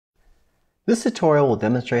This tutorial will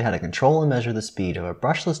demonstrate how to control and measure the speed of a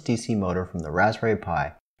brushless DC motor from the Raspberry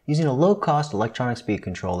Pi using a low-cost electronic speed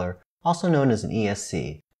controller, also known as an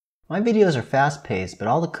ESC. My videos are fast-paced, but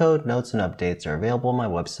all the code, notes, and updates are available on my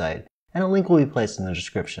website, and a link will be placed in the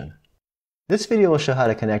description. This video will show how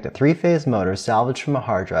to connect a 3-phase motor salvaged from a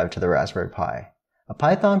hard drive to the Raspberry Pi. A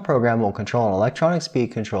Python program will control an electronic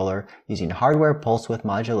speed controller using hardware pulse width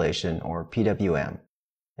modulation, or PWM.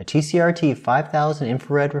 A TCRT5000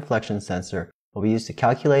 infrared reflection sensor will be used to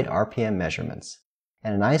calculate RPM measurements,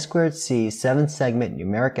 and an I2C 7-segment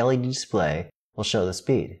numeric LED display will show the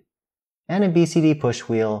speed. And a BCD push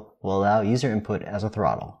wheel will allow user input as a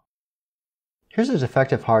throttle. Here's a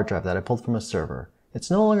defective hard drive that I pulled from a server. It's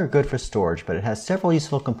no longer good for storage, but it has several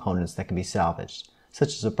useful components that can be salvaged,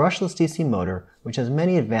 such as a brushless DC motor, which has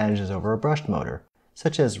many advantages over a brushed motor,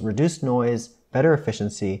 such as reduced noise, better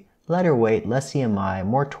efficiency, lighter weight, less EMI,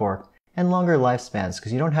 more torque, and longer lifespans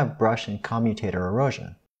because you don't have brush and commutator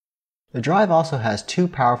erosion. The drive also has 2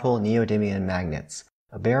 powerful neodymium magnets,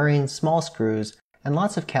 a bearing, small screws, and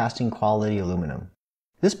lots of casting quality aluminum.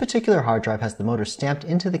 This particular hard drive has the motor stamped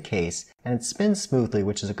into the case and it spins smoothly,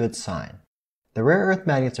 which is a good sign. The rare earth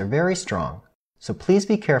magnets are very strong, so please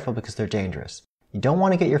be careful because they're dangerous. You don't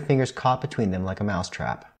want to get your fingers caught between them like a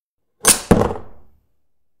mousetrap.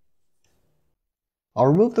 I'll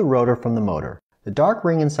remove the rotor from the motor. The dark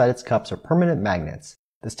ring inside its cups are permanent magnets.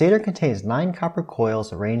 The stator contains 9 copper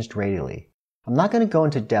coils arranged radially. I'm not going to go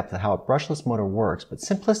into depth on how a brushless motor works, but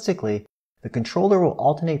simplistically, the controller will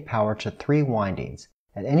alternate power to 3 windings.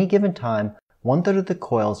 At any given time, 1/3 of the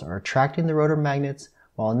coils are attracting the rotor magnets,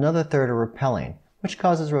 while another third are repelling, which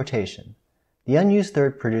causes rotation. The unused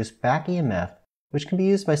third produces back EMF, which can be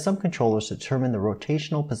used by some controllers to determine the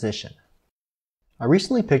rotational position. I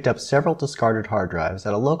recently picked up several discarded hard drives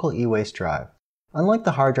at a local e-waste drive. Unlike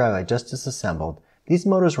the hard drive I just disassembled, these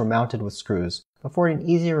motors were mounted with screws, affording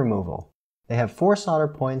easy removal. They have 4 solder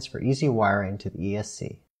points for easy wiring to the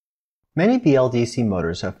ESC. Many BLDC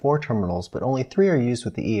motors have 4 terminals, but only 3 are used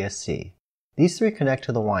with the ESC. These 3 connect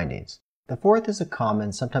to the windings. The 4th is a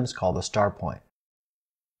common, sometimes called a star point.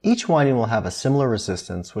 Each winding will have a similar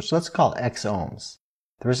resistance, which let's call X ohms.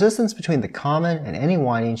 The resistance between the common and any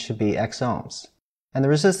winding should be X ohms, and the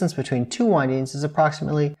resistance between 2 windings is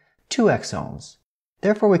approximately 2X ohms.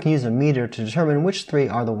 Therefore, we can use a meter to determine which 3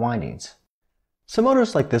 are the windings. Some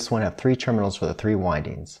motors like this one have 3 terminals for the 3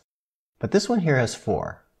 windings, but this one here has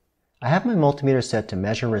 4. I have my multimeter set to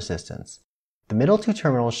measure resistance. The middle 2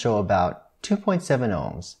 terminals show about 2.7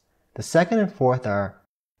 ohms. The second and 4th are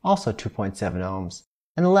also 2.7 ohms.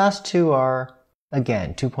 And the last 2 are,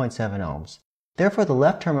 again, 2.7 ohms. Therefore, the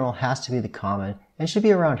left terminal has to be the common and should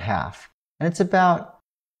be around half, and it's about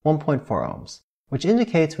 1.4 ohms, which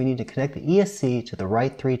indicates we need to connect the ESC to the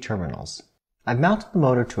right 3 terminals. I've mounted the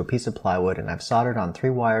motor to a piece of plywood and I've soldered on 3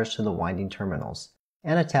 wires to the winding terminals,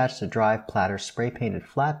 and attached a drive platter spray-painted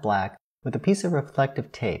flat black with a piece of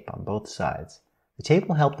reflective tape on both sides. The tape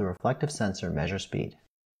will help the reflective sensor measure speed.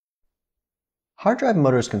 Hard drive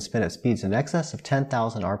motors can spin at speeds in excess of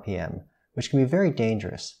 10,000 RPM, which can be very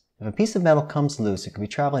dangerous. If a piece of metal comes loose, it could be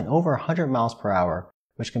traveling over 100 miles per hour,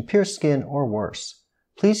 which can pierce skin or worse.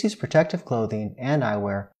 Please use protective clothing and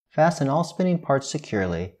eyewear, fasten all spinning parts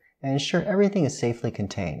securely, and ensure everything is safely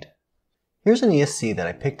contained. Here's an ESC that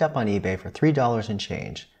I picked up on eBay for $3 and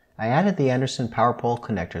change. I added the Anderson power pole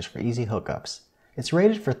connectors for easy hookups. It's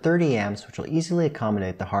rated for 30 amps, which will easily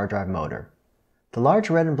accommodate the hard drive motor. The large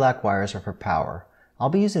red and black wires are for power. I'll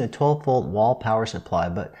be using a 12-volt wall power supply,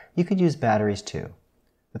 but you could use batteries too.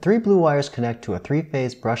 The 3 blue wires connect to a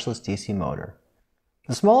 3-phase brushless DC motor.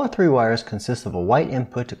 The smaller 3 wires consist of a white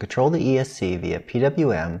input to control the ESC via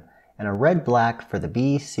PWM and a red-black for the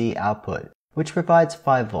BEC output, which provides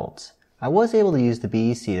 5 volts. I was able to use the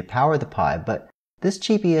BEC to power the Pi, but this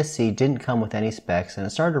cheap ESC didn't come with any specs and it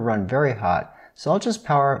started to run very hot, so I'll just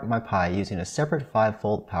power my Pi using a separate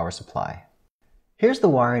 5-volt power supply. Here's the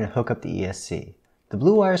wiring to hook up the ESC. The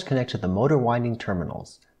blue wires connect to the motor winding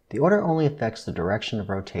terminals. The order only affects the direction of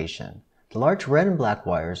rotation. The large red and black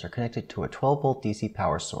wires are connected to a 12-volt DC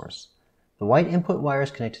power source. The white input wire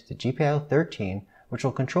is connected to GPIO 13, which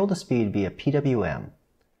will control the speed via PWM.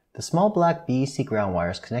 The small black BEC ground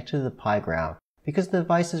wire is connected to the Pi ground because the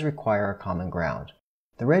devices require a common ground.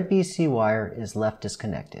 The red BEC wire is left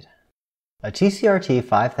disconnected. A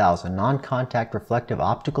TCRT5000 non-contact reflective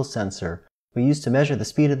optical sensor we use to measure the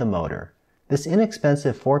speed of the motor. This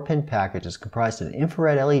inexpensive 4-pin package is comprised of an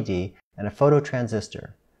infrared LED and a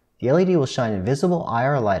phototransistor. The LED will shine invisible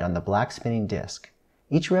IR light on the black spinning disc.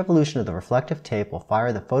 Each revolution of the reflective tape will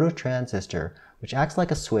fire the phototransistor, which acts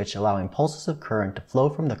like a switch allowing pulses of current to flow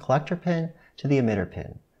from the collector pin to the emitter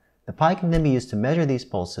pin. The The Pi can then be used to measure these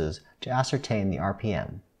pulses to ascertain the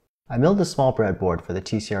RPM. I milled a small breadboard for the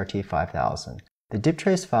TCRT5000. The dip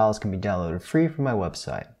trace files can be downloaded free from my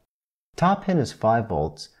website. The top pin is 5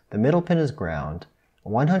 volts, the middle pin is ground, a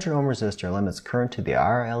 100 ohm resistor limits current to the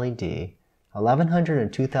IR LED, 1100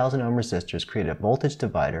 and 2000 ohm resistors create a voltage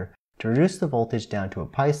divider to reduce the voltage down to a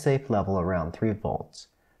Pi-safe level around 3 volts.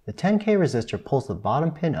 The 10K resistor pulls the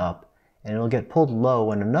bottom pin up, and it will get pulled low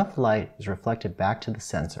when enough light is reflected back to the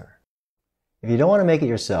sensor. If you don't want to make it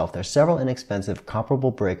yourself, there are several inexpensive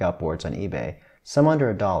comparable breakout boards on eBay, some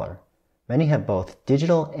under $1. Many have both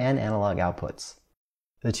digital and analog outputs.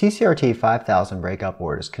 The TCRT5000 breakout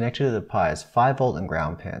board is connected to the Pi's 5V and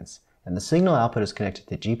ground pins, and the signal output is connected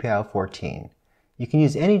to GPIO14. You can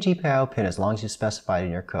use any GPIO pin as long as you specify it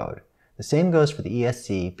in your code. The same goes for the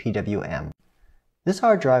ESC PWM. This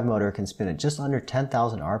hard drive motor can spin at just under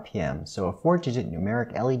 10,000 RPM, so a 4-digit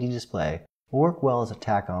numeric LED display will work well as a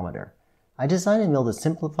tachometer. I designed and milled a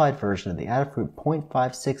simplified version of the Adafruit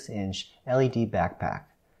 0.56-inch LED backpack.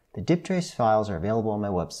 The dip trace files are available on my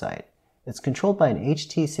website. It's controlled by an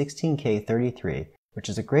HT16K33, which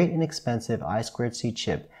is a great inexpensive I2C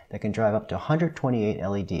chip that can drive up to 128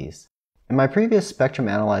 LEDs. In my previous spectrum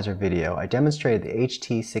analyzer video, I demonstrated the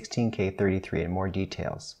HT16K33 in more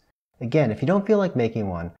details. Again, if you don't feel like making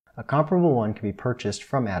one, a comparable one can be purchased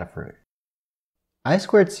from Adafruit.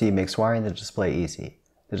 I2C makes wiring the display easy.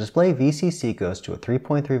 The display VCC goes to a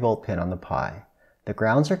 3.3 volt pin on the Pi. The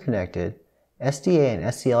grounds are connected, SDA and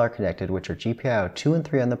SCL are connected, which are GPIO 2 and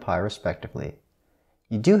 3 on the Pi respectively.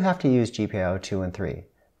 You do have to use GPIO 2 and 3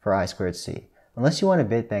 for I2C, unless you want to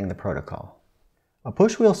bit bang the protocol. A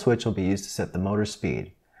push wheel switch will be used to set the motor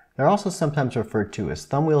speed. They're also sometimes referred to as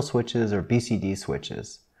thumb wheel switches or BCD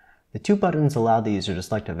switches. The 2 buttons allow the user to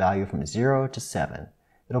select a value from 0 to 7.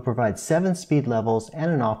 It'll provide 7 speed levels and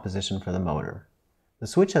an off position for the motor. The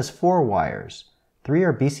switch has 4 wires. 3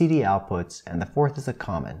 are BCD outputs, and the 4th is a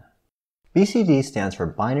common. BCD stands for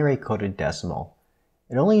binary coded decimal.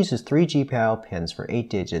 It only uses 3 GPIO pins for 8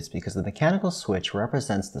 digits because the mechanical switch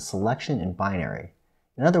represents the selection in binary.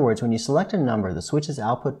 In other words, when you select a number, the switch's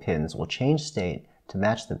output pins will change state to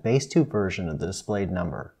match the base 2 version of the displayed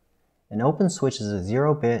number. An open switch is a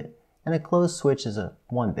 0-bit, and a closed switch is a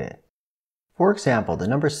 1-bit. For example, the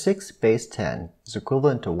number 6 base 10 is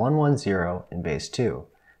equivalent to 110 in base 2.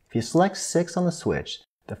 If you select 6 on the switch,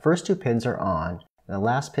 the first 2 pins are on and the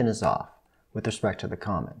last pin is off, with respect to the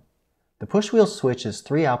common. The push wheel switch's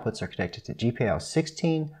 3 outputs are connected to GPIO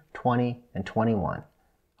 16, 20, and 21.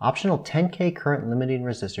 Optional 10K current limiting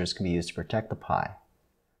resistors can be used to protect the Pi.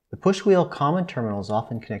 The push wheel common terminal is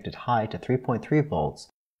often connected high to 3.3 volts,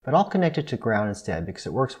 but I'll connect it to ground instead because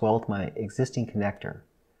it works well with my existing connector.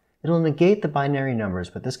 It'll negate the binary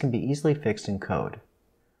numbers, but this can be easily fixed in code.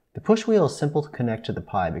 The push wheel is simple to connect to the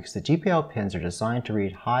Pi because the GPIO pins are designed to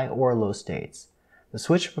read high or low states. The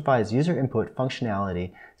switch provides user input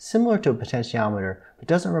functionality similar to a potentiometer but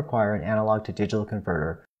doesn't require an analog to digital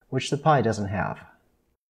converter, which the Pi doesn't have.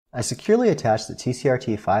 I securely attached the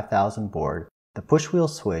TCRT5000 board, the push wheel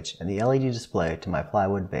switch, and the LED display to my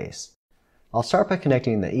plywood base. I'll start by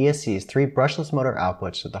connecting the ESC's 3 brushless motor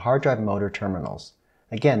outputs to the hard drive motor terminals.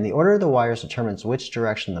 Again, the order of the wires determines which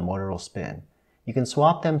direction the motor will spin. You can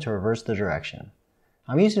swap them to reverse the direction.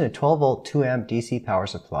 I'm using a 12-volt 2A DC power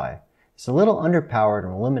supply. It's a little underpowered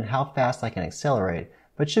and will limit how fast I can accelerate,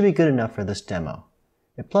 but should be good enough for this demo.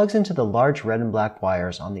 It plugs into the large red and black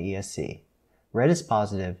wires on the ESC. Red is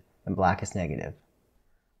positive and black is negative.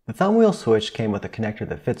 The thumb wheel switch came with a connector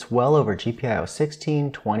that fits well over GPIO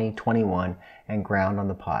 16, 20, 21, and ground on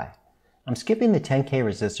the Pi. I'm skipping the 10K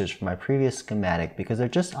resistors from my previous schematic because they're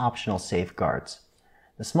just optional safeguards.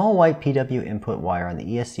 The small white PW input wire on the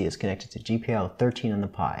ESC is connected to GPIO 13 on the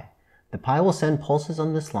Pi. The Pi will send pulses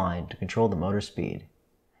on this line to control the motor speed.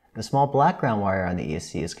 The small black ground wire on the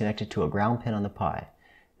ESC is connected to a ground pin on the Pi.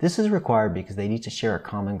 This is required because they need to share a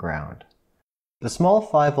common ground. The small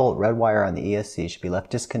 5-volt red wire on the ESC should be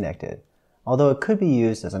left disconnected, although it could be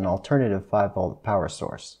used as an alternative 5-volt power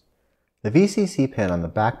source. The VCC pin on the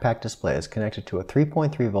backpack display is connected to a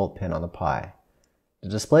 3.3 volt pin on the Pi. The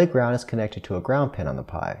display ground is connected to a ground pin on the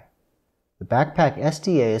Pi. The backpack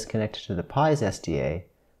SDA is connected to the Pi's SDA,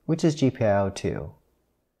 which is GPIO 2.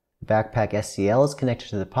 The backpack SCL is connected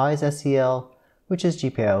to the Pi's SCL, which is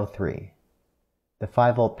GPIO 3. The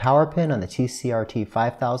 5-volt power pin on the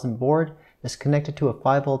TCRT5000 board is connected to a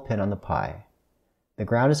 5-volt pin on the Pi. The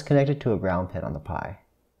ground is connected to a ground pin on the Pi.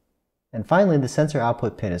 And finally, the sensor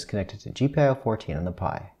output pin is connected to GPIO 14 on the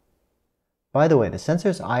Pi. By the way, the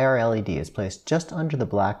sensor's IR LED is placed just under the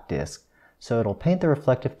black disc, so it'll paint the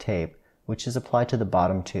reflective tape, which is applied to the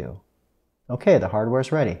bottom too. Okay, the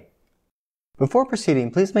hardware's ready. Before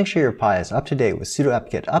proceeding, please make sure your Pi is up to date with sudo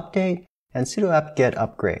apt-get update and sudo apt-get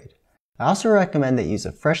upgrade. I also recommend that you use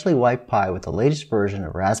a freshly wiped Pi with the latest version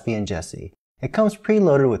of Raspbian and Jessie. It comes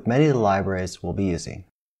preloaded with many of the libraries we'll be using.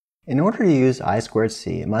 In order to use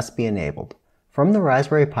I2C, it must be enabled. From the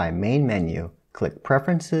Raspberry Pi main menu, click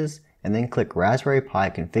Preferences and then click Raspberry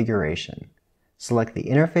Pi Configuration. Select the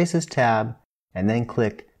Interfaces tab and then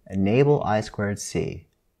click Enable I2C.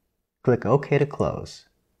 Click OK to close.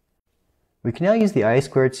 We can now use the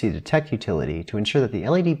I2C Detect utility to ensure that the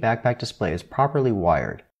LED backpack display is properly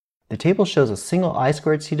wired. The table shows a single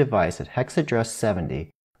I2C device at hex address 70,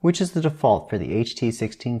 which is the default for the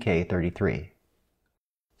HT16K33.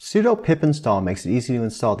 Sudo pip install makes it easy to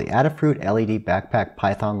install the Adafruit LED Backpack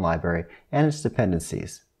Python library and its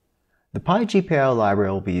dependencies. The Pi GPIO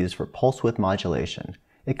library will be used for pulse width modulation.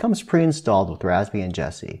 It comes pre-installed with Raspbian and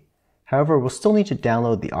Jessie. However, we'll still need to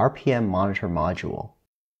download the RPM monitor module.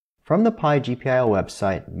 From the Pi GPIO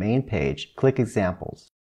website main page, click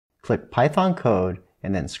Examples. Click Python code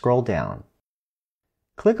and then scroll down.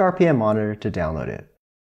 Click RPM monitor to download it.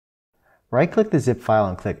 Right-click the zip file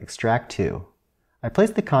and click Extract to. I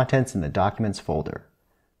placed the contents in the Documents folder.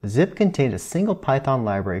 The zip contained a single Python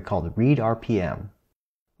library called readRPM.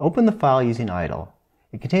 Open the file using idle.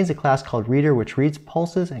 It contains a class called reader which reads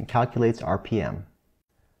pulses and calculates RPM.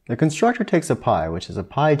 The constructor takes a Pi, which is a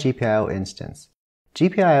Pi GPIO instance.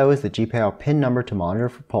 GPIO is the GPIO pin number to monitor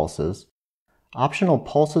for pulses. Optional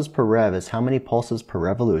pulses per rev is how many pulses per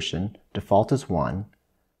revolution, default is 1.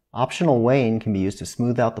 Optional wane can be used to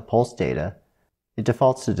smooth out the pulse data. It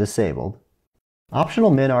defaults to disabled.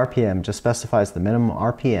 Optional min RPM just specifies the minimum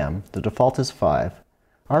RPM, the default is 5.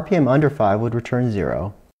 RPM under 5 would return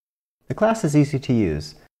 0. The class is easy to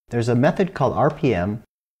use. There's a method called RPM.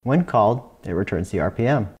 When called, it returns the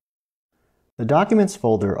RPM. The Documents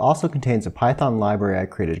folder also contains a Python library I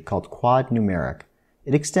created called Quad Numeric.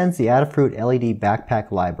 It extends the Adafruit LED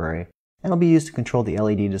Backpack library and will be used to control the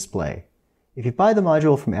LED display. If you buy the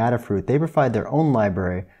module from Adafruit, they provide their own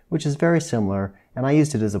library, which is very similar, and I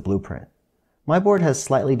used it as a blueprint. My board has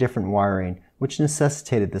slightly different wiring, which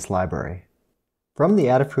necessitated this library. From the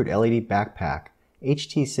Adafruit LED Backpack,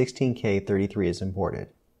 HT16K33 is imported.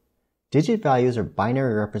 Digit values are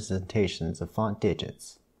binary representations of font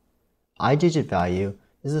digits. iDigit value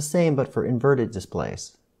is the same but for inverted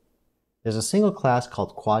displays. There's a single class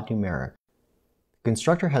called Quad Numeric. The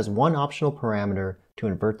constructor has one optional parameter to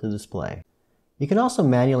invert the display. You can also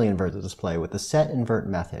manually invert the display with the setInvert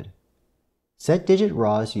method.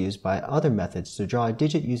 SetDigitRaw is used by other methods to draw a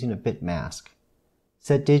digit using a bit mask.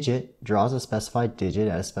 SetDigit draws a specified digit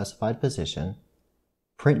at a specified position.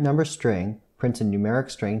 PrintNumberString prints a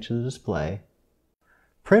numeric string to the display.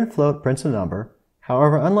 PrintFloat prints a number.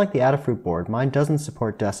 However, unlike the Adafruit board, mine doesn't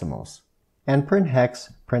support decimals. And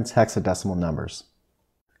PrintHex prints hexadecimal numbers.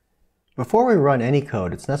 Before we run any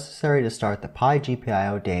code, it's necessary to start the Pi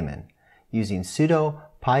GPIO daemon using sudo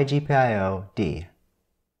pygpio-d.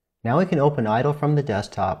 Now we can open idle from the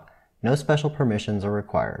desktop. No special permissions are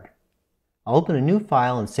required. I'll open a new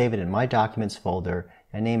file and save it in my Documents folder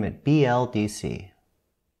and name it BLDC.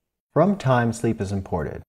 From time, sleep is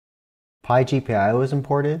imported. Pi GPIO is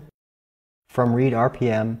imported. From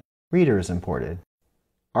readRPM, reader is imported.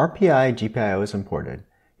 RPI GPIO is imported.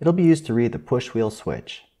 It'll be used to read the push wheel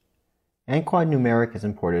switch. And Quad Numeric is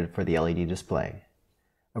imported for the LED display.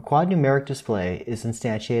 A Quad Numeric display is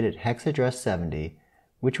instantiated at hex address 70,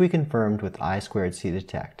 which we confirmed with I2C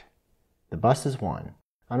Detect. The bus is 1.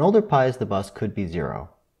 On older Pis, the bus could be 0.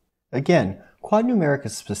 Again, Quad Numeric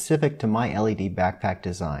is specific to my LED backpack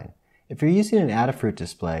design. If you're using an Adafruit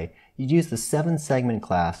display, you'd use the 7-segment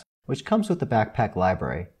class, which comes with the backpack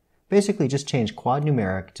library. Basically, just change Quad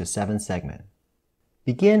Numeric to 7-segment.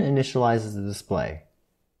 Begin initializes the display.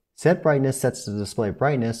 Set brightness sets the display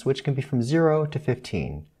brightness, which can be from 0 to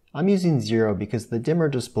 15. I'm using 0 because the dimmer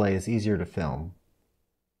display is easier to film.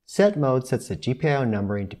 Set mode sets the GPIO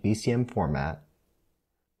numbering to BCM format.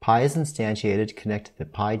 Pi is instantiated to connect to the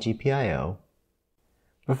Pi GPIO.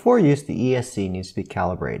 Before use, the ESC needs to be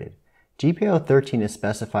calibrated. GPIO 13 is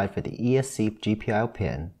specified for the ESC GPIO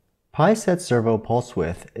pin. Pi set servo pulse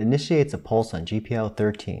width initiates a pulse on GPIO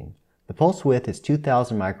 13. The pulse width is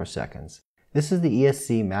 2000 microseconds. This is the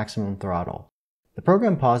ESC maximum throttle. The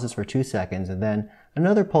program pauses for 2 seconds and then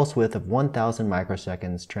another pulse width of 1000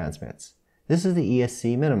 microseconds transmits. This is the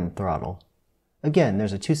ESC minimum throttle. Again,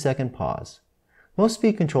 there's a 2-second pause. Most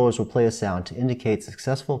speed controllers will play a sound to indicate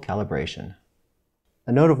successful calibration.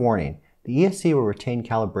 A note of warning, the ESC will retain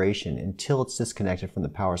calibration until it's disconnected from the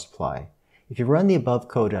power supply. If you run the above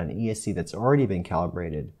code on an ESC that's already been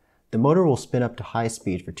calibrated, the motor will spin up to high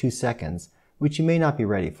speed for 2 seconds, which you may not be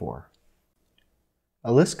ready for.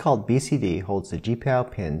 A list called BCD holds the GPIO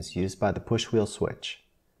pins used by the push wheel switch.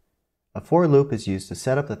 A for loop is used to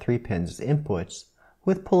set up the 3 pins as inputs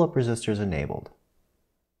with pull-up resistors enabled.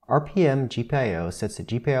 RPM GPIO sets the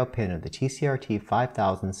GPIO pin of the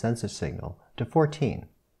TCRT5000 sensor signal to 14.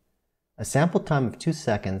 A sample time of 2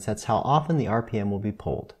 seconds sets how often the RPM will be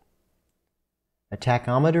pulled. A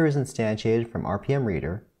tachometer is instantiated from RPM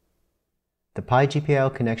reader. The Pi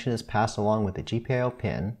GPIO connection is passed along with the GPIO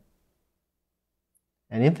pin.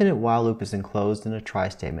 An infinite while loop is enclosed in a try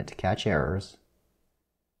statement to catch errors.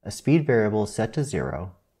 A speed variable is set to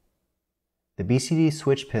 0. The BCD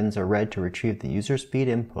switch pins are read to retrieve the user speed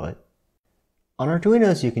input. On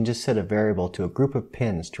Arduinos, you can just set a variable to a group of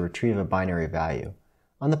pins to retrieve a binary value.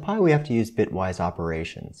 On the Pi, we have to use bitwise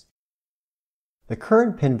operations. The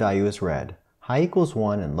current pin value is read, high equals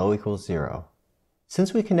 1 and low equals 0.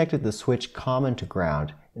 Since we connected the switch common to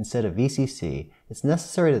ground instead of VCC, it's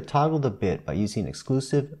necessary to toggle the bit by using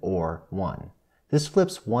exclusive OR 1. This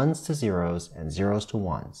flips 1s to 0s and 0s to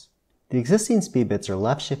 1s. The existing speed bits are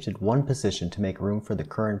left shifted 1 position to make room for the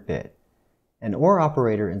current bit. An OR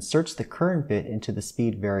operator inserts the current bit into the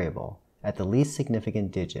speed variable at the least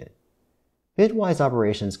significant digit. Bitwise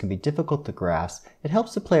operations can be difficult to grasp. It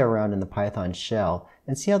helps to play around in the Python shell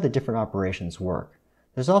and see how the different operations work.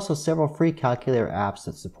 There's also several free calculator apps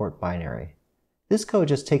that support binary. This code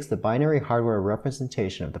just takes the binary hardware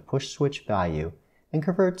representation of the push switch value and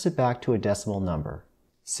converts it back to a decimal number.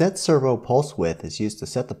 Set servo pulse width is used to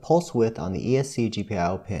set the pulse width on the ESC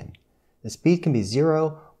GPIO pin. The speed can be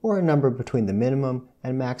 0 or a number between the minimum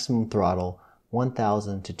and maximum throttle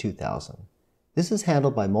 1000 to 2000. This is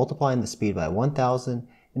handled by multiplying the speed by 1000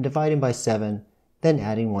 and dividing by 7, then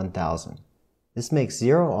adding 1000. This makes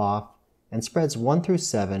 0 off and spreads 1 through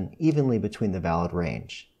 7 evenly between the valid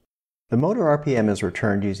range. The motor RPM is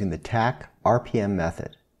returned using the TAC RPM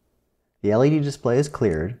method. The LED display is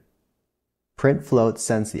cleared. Print float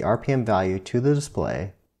sends the RPM value to the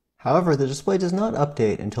display. However, the display does not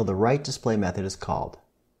update until the write display method is called.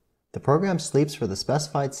 The program sleeps for the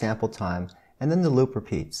specified sample time and then the loop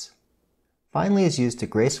repeats. Finally is used to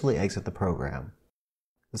gracefully exit the program.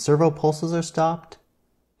 The servo pulses are stopped,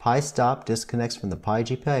 Pi stop disconnects from the Pi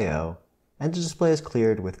GPIO, and the display is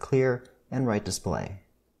cleared with clear and write display.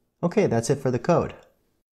 Okay, that's it for the code.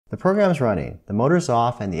 The program's running, the motor's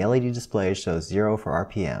off, and the LED display shows 0 for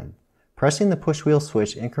RPM. Pressing the push wheel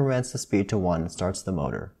switch increments the speed to 1 and starts the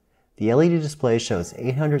motor. The LED display shows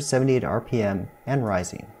 878 RPM and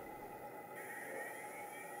rising.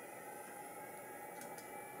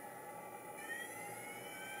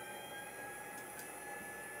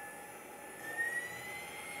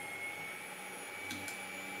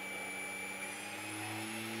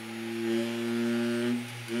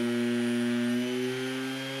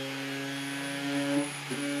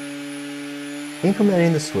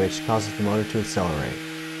 Incrementing the switch causes the motor to accelerate.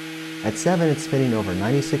 At 7, it's spinning over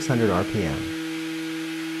 9600 RPM.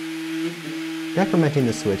 Decrementing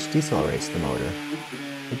the switch decelerates the motor.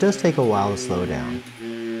 It does take a while to slow down.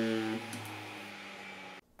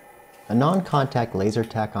 A non-contact laser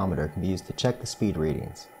tachometer can be used to check the speed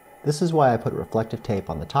readings. This is why I put reflective tape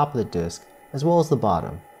on the top of the disc as well as the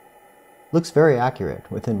bottom. Looks very accurate,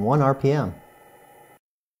 within 1 RPM.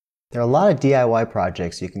 There are a lot of DIY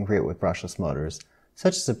projects you can create with brushless motors,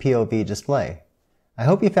 such as a POV display. I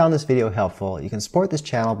hope you found this video helpful. You can support this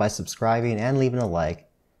channel by subscribing and leaving a like.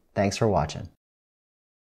 Thanks for watching.